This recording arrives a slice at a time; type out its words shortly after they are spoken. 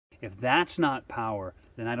If that's not power,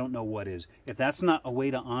 then I don't know what is. If that's not a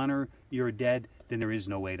way to honor your dead, then there is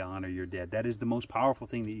no way to honor your dead. That is the most powerful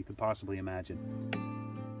thing that you could possibly imagine.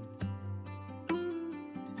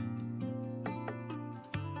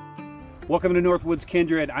 Welcome to Northwoods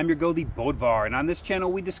Kindred. I'm your Gothi Bodvar, and on this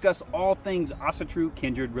channel we discuss all things Asatru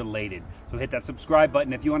Kindred related. So hit that subscribe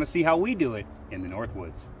button if you want to see how we do it in the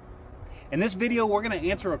Northwoods. In this video, we're going to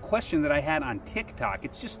answer a question that I had on TikTok.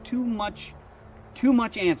 It's just too much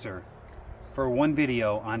answer for one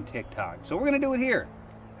video on TikTok. So we're going to do it here.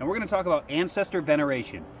 And we're going to talk about ancestor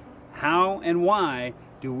veneration. How and why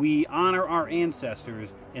do we honor our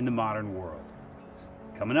ancestors in the modern world?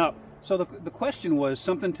 Coming up. So the question was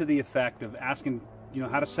something to the effect of asking,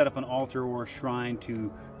 how to set up an altar or a shrine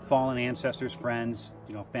to fallen ancestors, friends,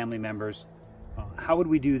 family members. How would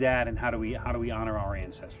we do that, and how do we honor our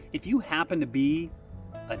ancestors? If you happen to be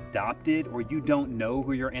adopted or you don't know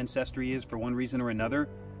who your ancestry is for one reason or another,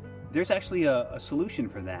 there's actually a solution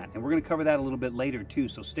for that, and we're going to cover that a little bit later too,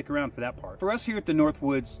 so stick around for that part. For us here at the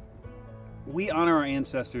Northwoods, we honor our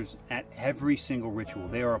ancestors at every single ritual.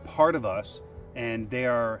 They are a part of us, and they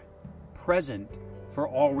are present for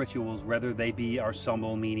all rituals, whether they be our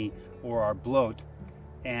Sambal Mini or our Blot,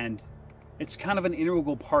 and it's kind of an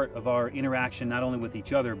integral part of our interaction, not only with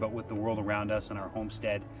each other, but with the world around us and our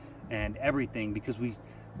homestead and everything, because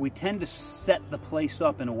we tend to set the place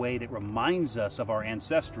up in a way that reminds us of our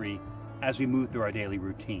ancestry as we move through our daily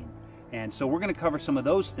routine. And so we're going to cover some of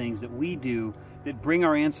those things that we do that bring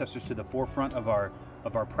our ancestors to the forefront of our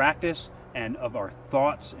practice and of our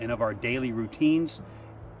thoughts and of our daily routines,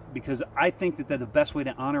 because I think that the best way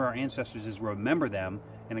to honor our ancestors is remember them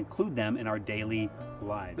and include them in our daily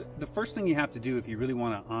lives. The first thing you have to do if you really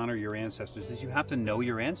want to honor your ancestors is you have to know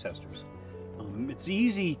your ancestors. It's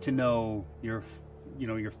easy to know your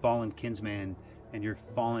fallen kinsman and your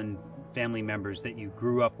fallen family members that you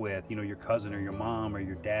grew up with, your cousin or your mom or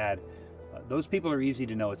your dad. Those people are easy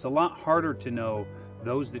to know. It's a lot harder to know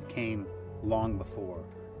those that came long before.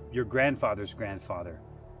 Your grandfather's grandfather.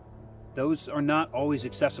 Those are not always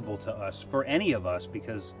accessible to us, for any of us,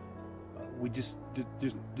 because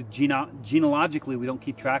genealogically we don't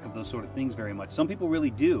keep track of those sort of things very much. Some people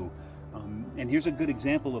really do. And here's a good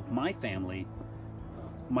example of my family.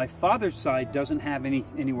 My father's side doesn't have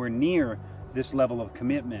anywhere near this level of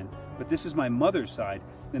commitment, but this is my mother's side,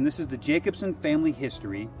 and this is the Jacobson family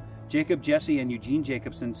history. Jacob, Jesse, and Eugene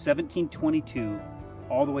Jacobson, 1722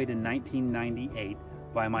 all the way to 1998,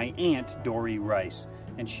 by my aunt Dory Rice.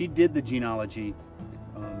 And she did the genealogy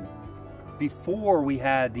before we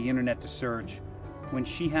had the internet to search, when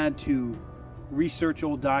she had to research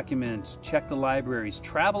old documents, check the libraries,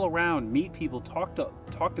 travel around, meet people, talk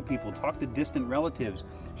to people, talk to distant relatives.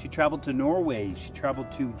 She traveled to Norway, she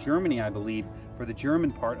traveled to Germany, I believe, for the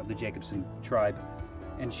German part of the Jacobson tribe.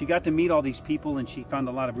 And she got to meet all these people, and she found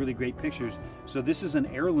a lot of really great pictures. So this is an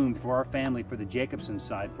heirloom for our family, for the Jacobson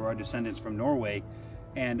side, for our descendants from Norway.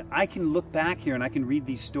 And I can look back here and I can read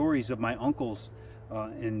these stories of my uncles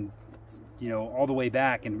and all the way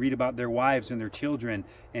back, and read about their wives and their children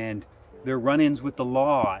and their run-ins with the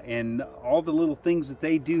law and all the little things that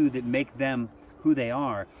they do that make them who they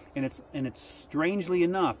are. And it's strangely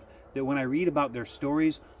enough that when I read about their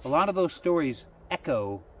stories, a lot of those stories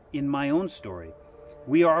echo in my own story.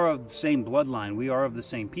 We are of the same bloodline. We are of the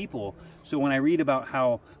same people. So when I read about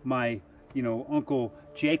how my Uncle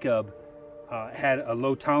Jacob had a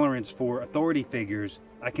low tolerance for authority figures,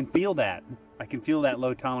 I can feel that. I can feel that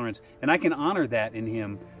low tolerance, and I can honor that in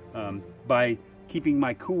him by keeping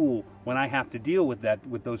my cool when I have to deal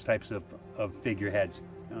with those types of figureheads.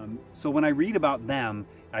 So when I read about them,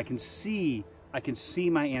 I can see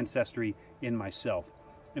my ancestry in myself.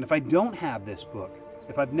 And if I don't have this book,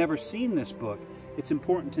 if I've never seen this book, it's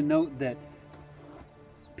important to note that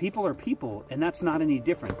people are people, and that's not any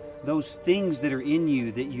different. Those things that are in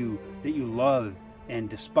you that you love and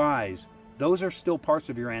despise, those are still parts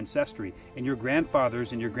of your ancestry, and your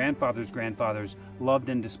grandfathers and your grandfathers' grandfathers loved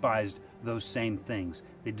and despised those same things.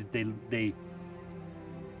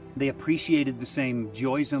 They appreciated the same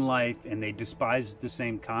joys in life, and they despised the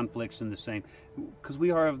same conflicts and the same, because we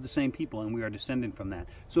are of the same people and we are descended from that.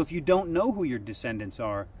 So if you don't know who your descendants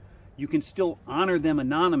are, you can still honor them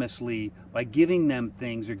anonymously by giving them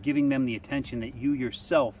things or giving them the attention that you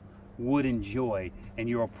yourself would enjoy, and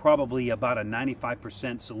you're probably about a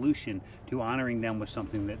 95% solution to honoring them with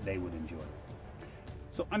something that they would enjoy.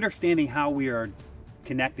 So understanding how we are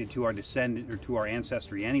connected to our descendant or to our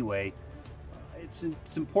ancestry anyway, it's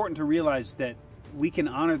important to realize that we can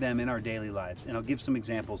honor them in our daily lives. And I'll give some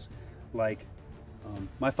examples. Like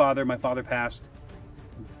my father passed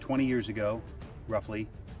 20 years ago, roughly,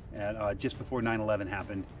 just before 9/11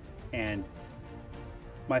 happened. And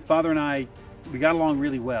my father and I, we got along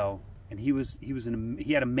really well, and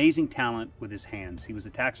he had amazing talent with his hands. He was a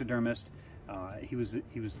taxidermist. He was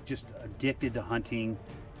just addicted to hunting,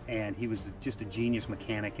 and he was just a genius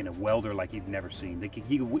mechanic and a welder like you've never seen.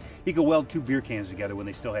 He could weld 2 beer cans together when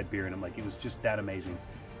they still had beer in them. Like, it was just that amazing.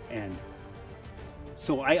 And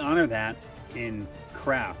so I honor that in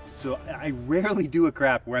craft. So I rarely do a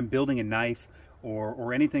craft where I'm building a knife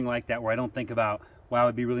or anything like that, where I don't think about, wow,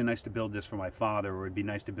 it'd be really nice to build this for my father, or it'd be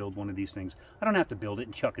nice to build one of these things. I don't have to build it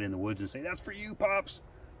and chuck it in the woods and say, that's for you, Pops.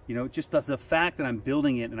 You know, just the fact that I'm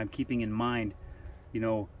building it and I'm keeping in mind, you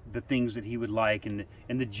know, the things that he would like, and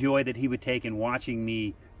the joy that he would take in watching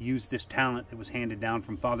me use this talent that was handed down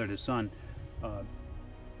from father to son,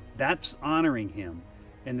 that's honoring him.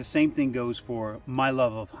 And the same thing goes for my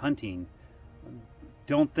love of hunting.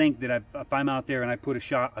 Don't think that if I'm out there and I put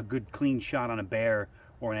a good clean shot on a bear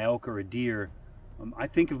or an elk or a deer, I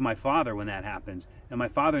think of my father when that happens. And my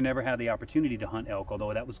father never had the opportunity to hunt elk,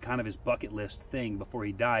 although that was kind of his bucket list thing before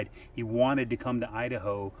he died. He wanted to come to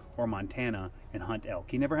Idaho or Montana and hunt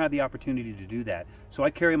elk. He never had the opportunity to do that. So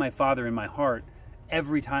I carry my father in my heart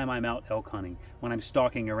every time I'm out elk hunting, when I'm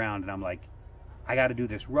stalking around and I'm like, I got to do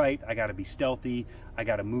this right. I got to be stealthy. I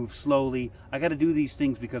got to move slowly. I got to do these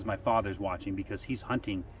things because my father's watching, because he's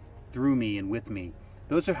hunting through me and with me.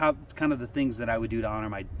 Those are kind of the things that I would do to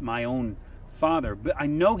honor my own father. But I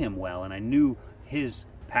know him well, and I knew his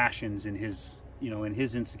passions and his, you know, and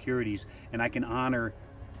his insecurities, and I can honor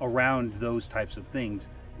around those types of things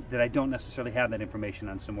that I don't necessarily have that information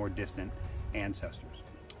on some more distant ancestors.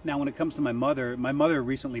 Now, when it comes to my mother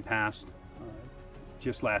recently passed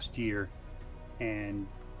just last year. And,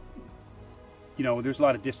 you know, there's a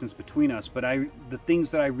lot of distance between us, but the things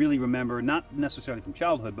that I really remember, not necessarily from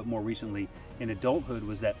childhood, but more recently in adulthood,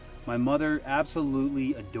 was that my mother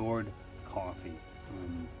absolutely adored coffee.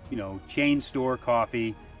 You know, chain store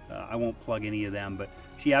coffee. I won't plug any of them, but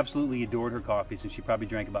she absolutely adored her coffees, and she probably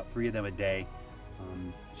drank about 3 of them a day.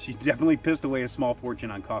 She definitely pissed away a small fortune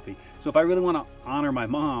on coffee. So if I really want to honor my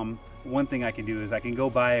mom, one thing I can do is I can go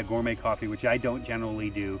buy a gourmet coffee, which I don't generally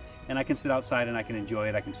do, and I can sit outside and I can enjoy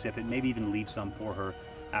it. I can sip it, maybe even leave some for her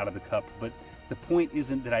out of the cup. But the point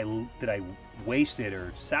isn't that I waste it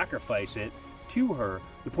or sacrifice it to her.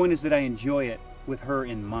 The point is that I enjoy it with her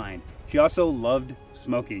in mind. She also loved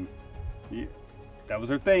smoking. Yeah, that was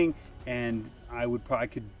her thing, and I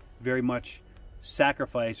could very much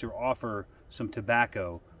sacrifice or offer some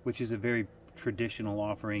tobacco, which is a very traditional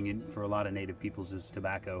offering for a lot of native peoples, is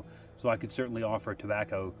tobacco. So I could certainly offer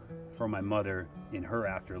tobacco for my mother in her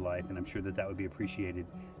afterlife, and I'm sure that would be appreciated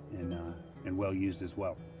and well used as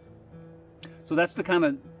well. So that's the kind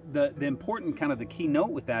of the important kind of the keynote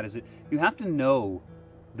with that, is that you have to know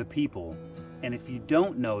the people, and if you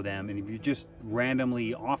don't know them, and if you're just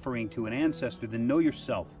randomly offering to an ancestor, then know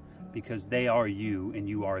yourself, because they are you and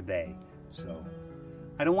you are they. So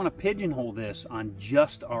I don't want to pigeonhole this on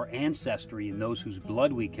just our ancestry and those whose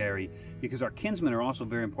blood we carry, because our kinsmen are also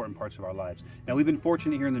very important parts of our lives. Now, we've been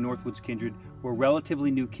fortunate here in the Northwoods Kindred. We're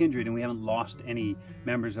relatively new kindred, and we haven't lost any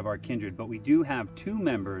members of our kindred, but we do have 2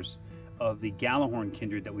 members of the Gallahorn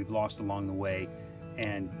kindred that we've lost along the way,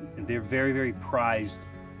 and they're very, very prized.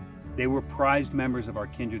 They were prized members of our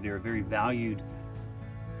kindred. They were very valued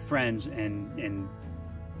friends and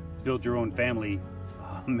build your own family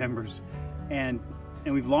members, and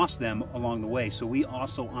we've lost them along the way, so we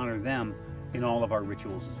also honor them in all of our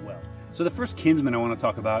rituals as well. So the first kinsman I want to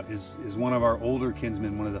talk about is one of our older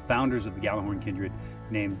kinsmen, one of the founders of the Gallahorn kindred,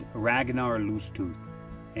 named Ragnar Loostooth.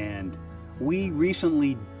 And we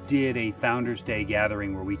recently did a Founders Day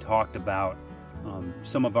gathering where we talked about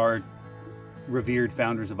some of our revered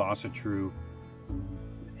founders of Asatru,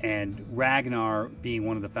 and Ragnar, being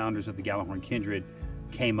one of the founders of the Gallahorn kindred,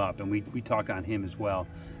 came up, and we talked on him as well.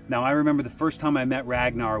 Now, I remember the first time I met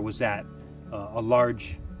Ragnar was at a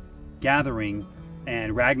large gathering,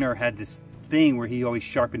 and Ragnar had this thing where he always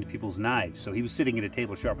sharpened people's knives. So he was sitting at a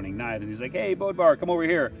table sharpening knives, and he's like, "Hey, Bodvar, come over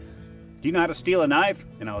here. Do you know how to steal a knife?"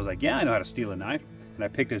 And I was like, "Yeah, I know how to steal a knife." And I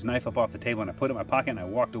picked his knife up off the table, and I put it in my pocket, and I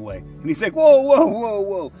walked away. And he's like, "Whoa, whoa, whoa,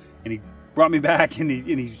 whoa." And he brought me back, and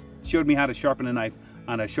he showed me how to sharpen a knife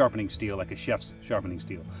on a sharpening steel, like a chef's sharpening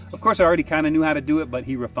steel. Of course, I already kind of knew how to do it, but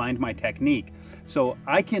he refined my technique. So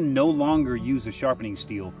I can no longer use a sharpening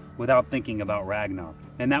steel without thinking about Ragnar.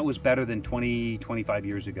 And that was better than 25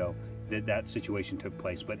 years ago that situation took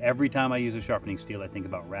place. But every time I use a sharpening steel, I think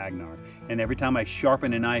about Ragnar. And every time I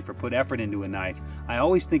sharpen a knife or put effort into a knife, I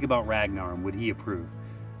always think about Ragnar and would he approve.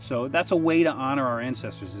 So that's a way to honor our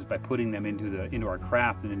ancestors, is by putting them into our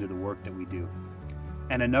craft and into the work that we do.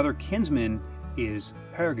 And another kinsman is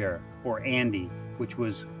Herger, or Andy, which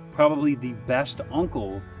was probably the best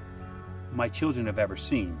uncle my children have ever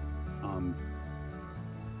seen.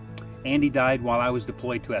 Andy died while I was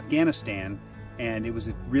deployed to Afghanistan, and it was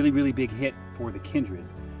a really, really big hit for the Kindred.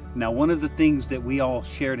 Now, one of the things that we all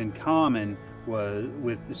shared in common was,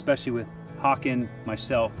 especially with Håkan,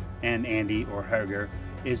 myself, and Andy, or Herger,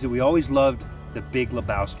 is that we always loved The Big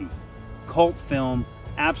Lebowski. Cult film,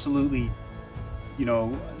 absolutely, you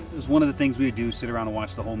know, it was one of the things we would do, sit around and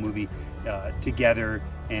watch the whole movie together,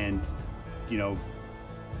 and, you know,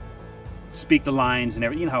 speak the lines and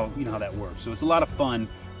everything. You know how that works. So it's a lot of fun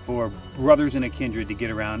for brothers in a kindred to get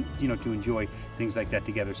around, you know, to enjoy things like that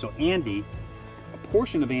together. So Andy, a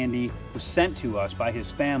portion of Andy was sent to us by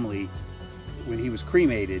his family when he was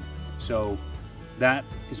cremated. So that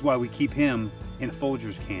is why we keep him in a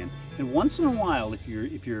Folgers can. And once in a while, if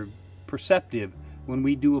you're perceptive, when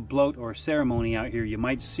we do a bloat or a ceremony out here, you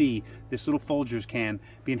might see this little Folgers can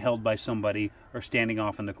being held by somebody or standing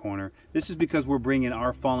off in the corner. This is because we're bringing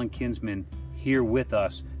our fallen kinsmen here with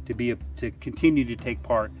us to continue to take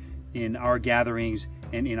part in our gatherings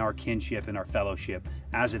and in our kinship and our fellowship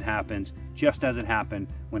as it happens, just as it happened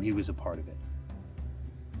when he was a part of it.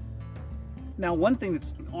 Now, one thing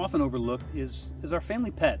that's often overlooked is our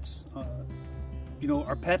family pets. You know,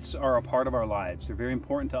 our pets are a part of our lives. They're very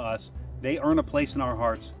important to us. They earn a place in our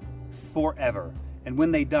hearts forever. And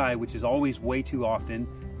when they die, which is always way too often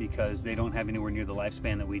because they don't have anywhere near the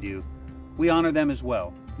lifespan that we do, we honor them as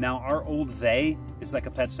well. Now, our old they is like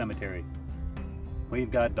a pet cemetery. We've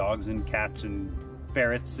got dogs and cats and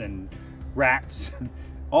ferrets and rats.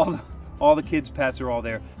 all the kids' pets are all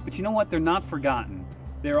there. But you know what? They're not forgotten.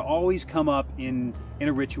 They're always come up in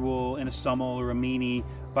a ritual, in a summel or a meanie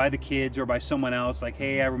by the kids or by someone else. Like,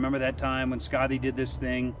 hey, I remember that time when Scotty did this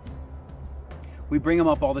thing. We bring them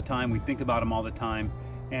up all the time. We think about them all the time.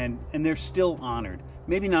 And they're still honored.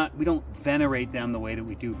 Maybe not, we don't venerate them the way that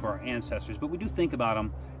we do for our ancestors, but we do think about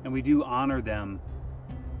them and we do honor them,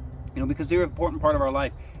 you know, because they're an important part of our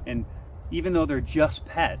life. And even though they're just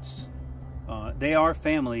pets, they are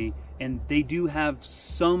family, and they do have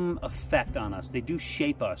some effect on us. They do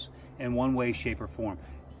shape us in one way, shape, or form.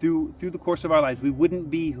 Through the course of our lives, we wouldn't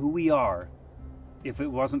be who we are if it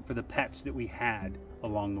wasn't for the pets that we had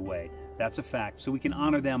along the way. That's a fact. So we can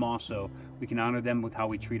honor them also. We can honor them with how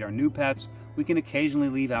we treat our new pets. We can occasionally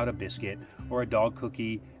leave out a biscuit or a dog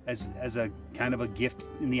cookie as a kind of a gift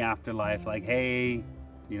in the afterlife. Like, hey,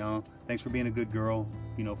 you know, thanks for being a good girl,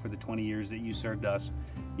 you know, for the 20 years that you served us.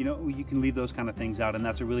 You know, you can leave those kind of things out, and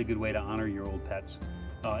that's a really good way to honor your old pets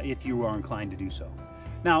if you are inclined to do so.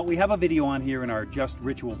 Now, we have a video on here in our Just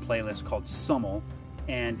Ritual playlist called Summel,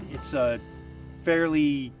 and it's a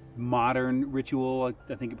fairly modern ritual.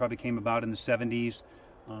 I think it probably came about in the 70s,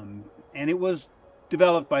 and it was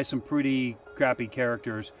developed by some pretty crappy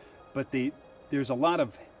characters, but there's a lot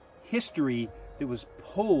of history that was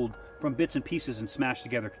pulled from bits and pieces and smashed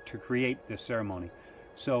together to create this ceremony.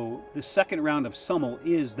 So the second round of Summel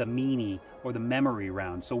is the meanie, or the memory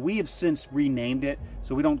round. So we have since renamed it,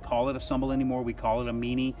 so we don't call it a Summel anymore, we call it a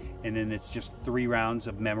meanie, and then it's just 3 rounds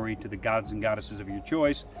of memory to the gods and goddesses of your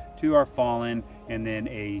choice, to our fallen, and then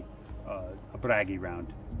a braggy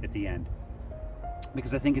round at the end.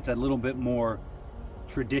 Because I think it's a little bit more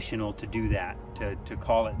traditional to do that, to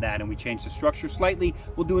call it that, and we changed the structure slightly.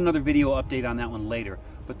 We'll do another video update on that one later.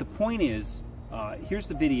 But the point is, here's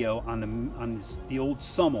the video on the old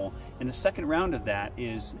Summel, and the second round of that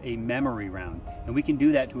is a memory round, and we can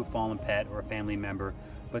do that to a fallen pet or a family member,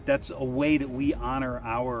 but that's a way that we honor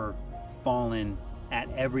our fallen at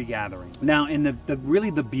every gathering. Now, and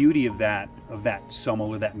really the beauty of that Summel,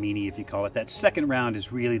 or that meanie, if you call it, that second round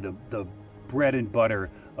is really the bread and butter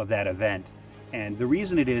of that event. And the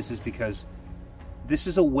reason it is because this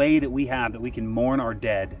is a way that we have that we can mourn our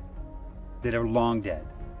dead that are long dead.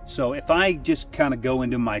 So if I just kind of go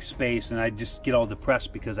into my space and I just get all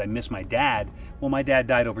depressed because I miss my dad, well, my dad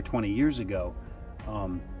died over 20 years ago.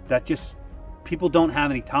 People don't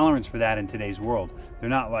have any tolerance for that in today's world. They're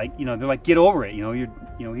not like, you know, they're like, get over it. You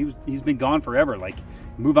know, he's been gone forever. Like,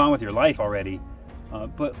 move on with your life already.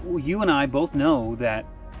 But you and I both know that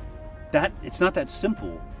it's not that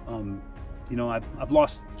simple. You know, I've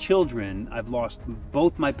lost children. I've lost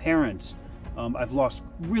both my parents. I've lost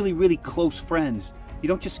really, really close friends. You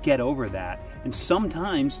don't just get over that. And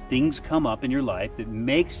sometimes things come up in your life that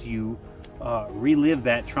makes you relive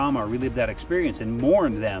that trauma, or relive that experience, and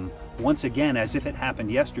mourn them once again as if it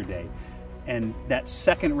happened yesterday. And that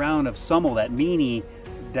second round of Summel, that meanie,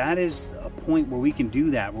 that is a point where we can do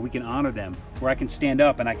that, where we can honor them, where I can stand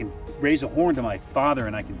up and I can raise a horn to my father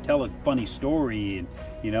and I can tell a funny story, and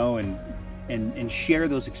you know, and and share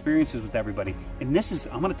those experiences with everybody. And this is,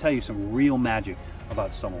 I'm going to tell you some real magic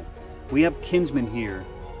about Summel. We have kinsmen here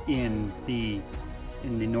in the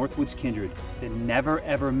Northwoods Kindred that never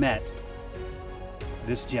ever met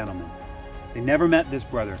this gentleman. They never met this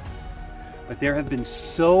brother. But there have been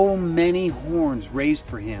so many horns raised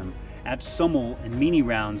for him at Summel and Meany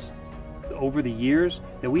rounds over the years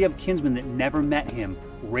that we have kinsmen that never met him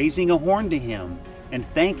raising a horn to him and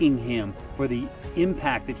thanking him for the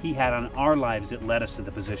impact that he had on our lives that led us to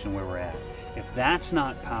the position where we're at. If that's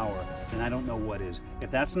not power, then I don't know what is. If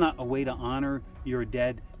that's not a way to honor your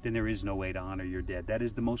dead, then there is no way to honor your dead. That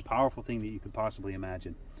is the most powerful thing that you could possibly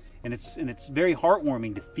imagine. And it's very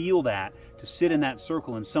heartwarming to feel that, to sit in that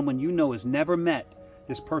circle and someone you know has never met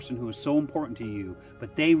this person who is so important to you,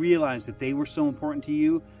 but they realize that they were so important to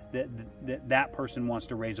you that person wants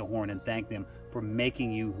to raise a horn and thank them for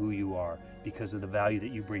making you who you are because of the value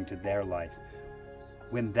that you bring to their life.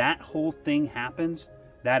 When that whole thing happens,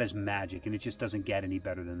 that is magic, and it just doesn't get any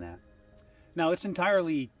better than that. Now, it's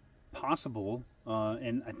entirely possible,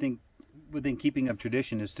 and I think within keeping of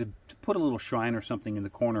tradition, is to put a little shrine or something in the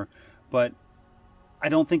corner, but I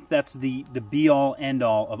don't think that's the be-all,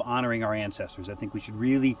 end-all of honoring our ancestors. I think we should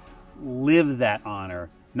really live that honor,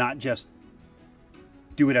 not just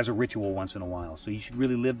do it as a ritual once in a while. So you should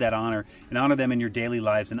really live that honor and honor them in your daily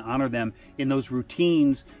lives and honor them in those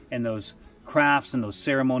routines and those crafts and those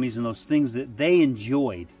ceremonies and those things that they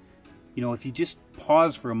enjoyed. You know, if you just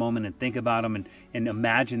pause for a moment and think about them and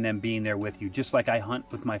imagine them being there with you, just like I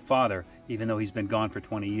hunt with my father, even though he's been gone for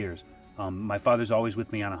 20 years. My father's always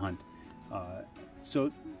with me on a hunt.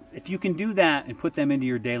 So if you can do that and put them into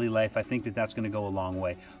your daily life, I think that that's going to go a long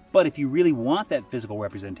way. But if you really want that physical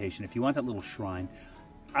representation, if you want that little shrine,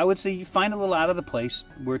 I would say you find a little out of the place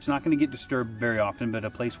where it's not going to get disturbed very often, but a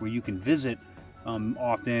place where you can visit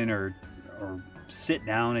often or sit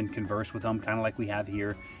down and converse with them, kind of like we have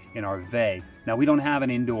here in our Vey. Now, we don't have an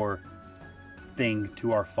indoor thing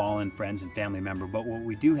to our fallen friends and family member, but what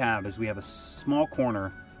we do have is we have a small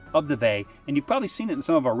corner of the Vey, and you've probably seen it in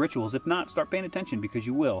some of our rituals. If not, start paying attention, because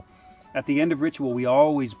you will. At the end of ritual, we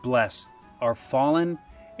always bless our fallen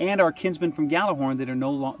and our kinsmen from Gallahorn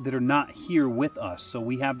that are not here with us. So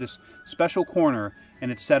we have this special corner,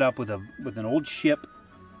 and it's set up with an old ship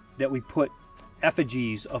that we put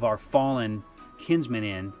effigies of our fallen kinsmen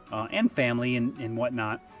in, and family and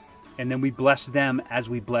whatnot. And then we bless them as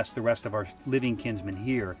we bless the rest of our living kinsmen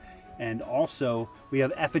here. And also, we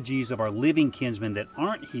have effigies of our living kinsmen that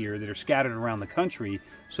aren't here, that are scattered around the country,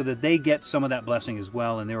 so that they get some of that blessing as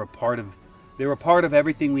well, and they're a part of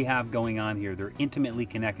everything we have going on here. They're intimately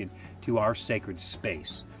connected to our sacred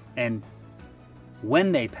space. And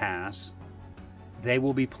when they pass, they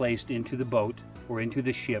will be placed into the boat or into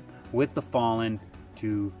the ship with the fallen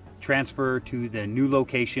to transfer to the new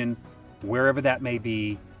location, wherever that may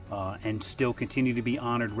be, and still continue to be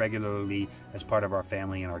honored regularly as part of our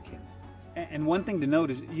family and our kin. And one thing to note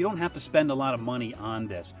is you don't have to spend a lot of money on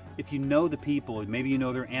this. If you know the people, maybe you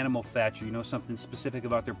know their animal fetch, or you know something specific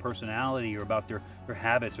about their personality or about their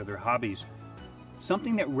habits or their hobbies,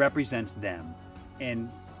 something that represents them. And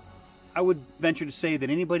I would venture to say that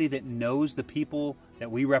anybody that knows the people that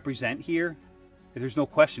we represent here, there's no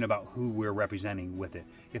question about who we're representing with it.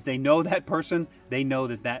 If they know that person, they know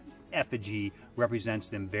that that effigy represents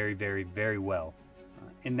them very, very, very well.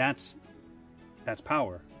 And that's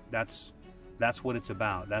power. That's what it's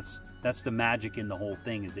about. That's the magic in the whole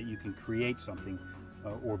thing, is that you can create something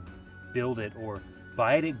or build it or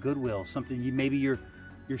buy it at Goodwill. Something maybe you're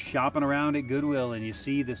shopping around at Goodwill and you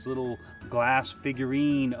see this little glass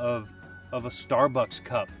figurine of a Starbucks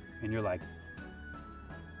cup, and you're like,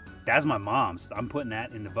 that's my mom's. I'm putting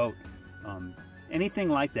that in the boat. Anything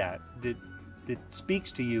like that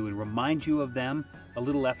speaks to you and reminds you of them, a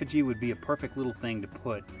little effigy would be a perfect little thing to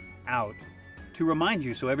put out to remind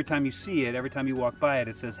you. So every time you see it, every time you walk by it,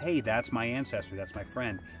 it says, hey, that's my ancestor, that's my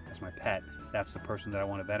friend, that's my pet, that's the person that I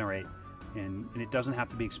want to venerate. And it doesn't have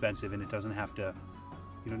to be expensive, and it doesn't have to,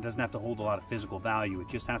 it doesn't have to hold a lot of physical value. It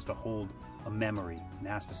just has to hold a memory. It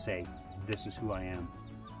has to say, this is who I am.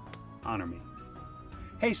 Honor me.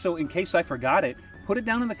 Hey, so in case I forgot it, put it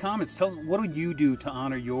down in the comments. Tell us, what do you do to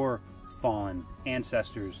honor your fallen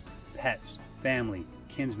ancestors, pets, family,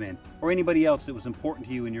 kinsmen, or anybody else that was important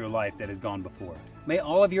to you in your life that has gone before? May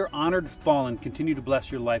all of your honored fallen continue to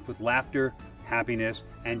bless your life with laughter, happiness,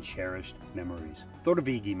 and cherished memories. Thor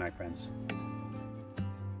Vigi, my friends.